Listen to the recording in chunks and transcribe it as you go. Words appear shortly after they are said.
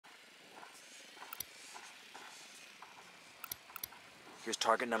Here's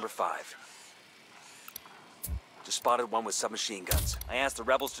target number 5. Just spotted one with submachine guns. I asked the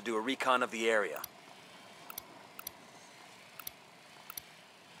rebels to do a recon of the area.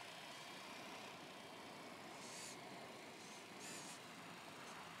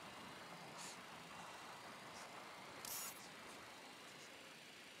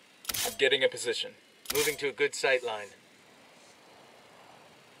 I'm getting a position. Moving to a good sight line.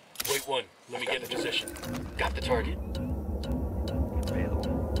 Wait one. Let me get in position. Got the target.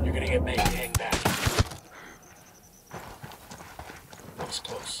 You're gonna get made. Hang back. That was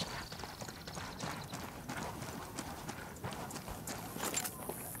close.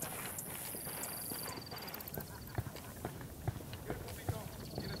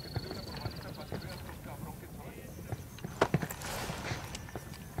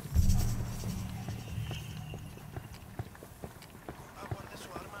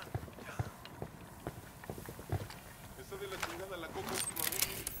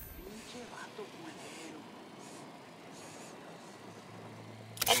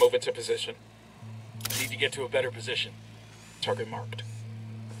 I'm moving to position. I need to get to a better position. Target marked.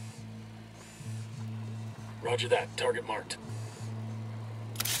 Roger that. Target marked.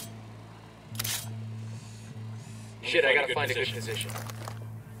 Shit, I gotta find a good position.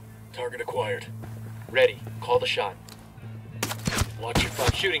 Target acquired. Ready. Call the shot. Watch your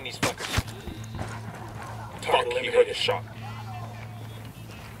fuck. Shooting these fuckers. Target eliminated. You heard the shot.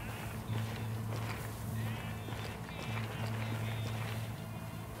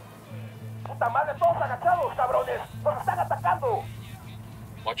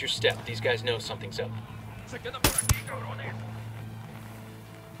 Watch your step. These guys know something's up.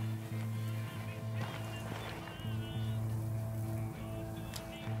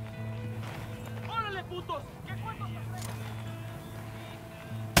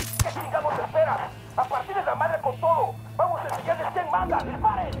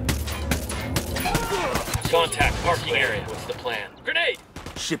 Contact parking area. What's the plan? Grenade!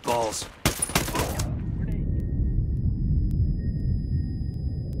 Shitballs.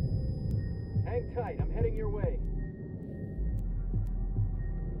 Hang tight. I'm heading your way.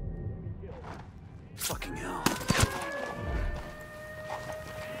 Fucking hell.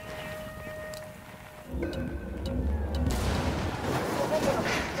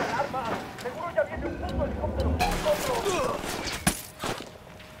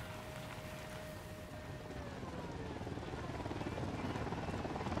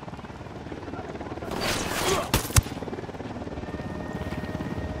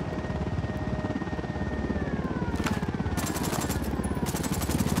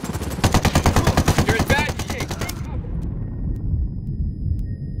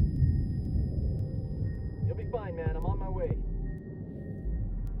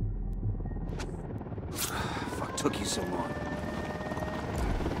 Took you so long.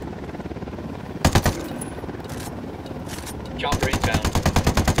 Chopper inbound.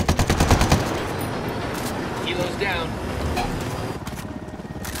 Helo's down.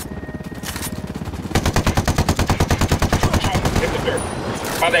 Hit the dirt.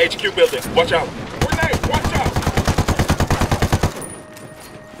 By the HQ building. Watch out. Grenade! Watch out!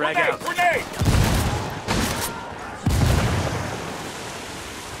 Frag out. Grenade!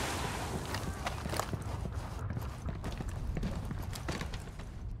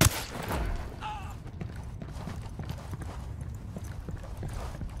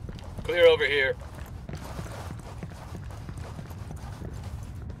 Clear over here.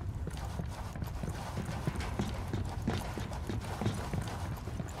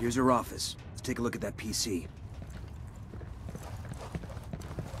 Here's your office. Let's take a look at that PC.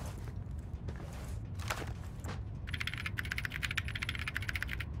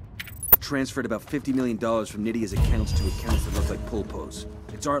 Transferred about $50 million from Nydia's accounts to accounts that look like pulpos.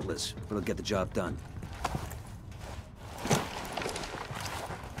 It's artless, but it'll get the job done.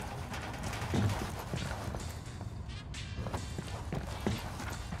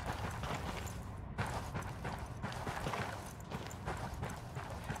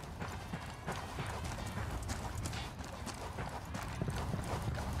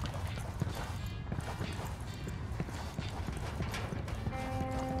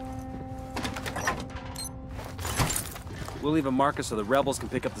 We'll leave a marker so the rebels can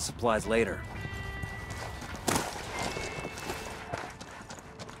pick up the supplies later.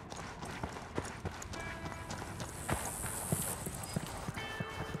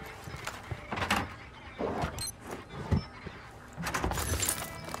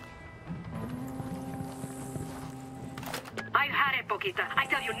 I've had it, Poquita. I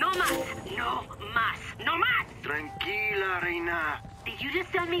tell you, no más. No más. No más. Tranquila, Reina. Did you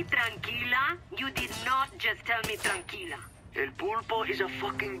just tell me tranquila? You did not just tell me tranquila. El Pulpo is a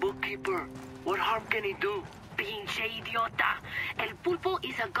fucking bookkeeper. What harm can he do? Pinche idiota. El Pulpo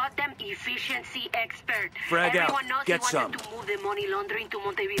is a goddamn efficiency expert. Frag out. Everyone knows Get he some. wanted to move the money laundering to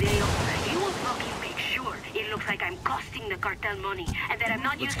Montevideo. He will fucking make sure it looks like I'm costing the cartel money and that I'm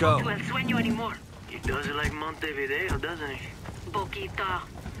not Let's useful go. to El Sueño anymore. He does it like Montevideo, doesn't he? Boquita,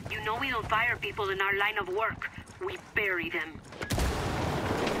 you know we don't fire people in our line of work. We bury them.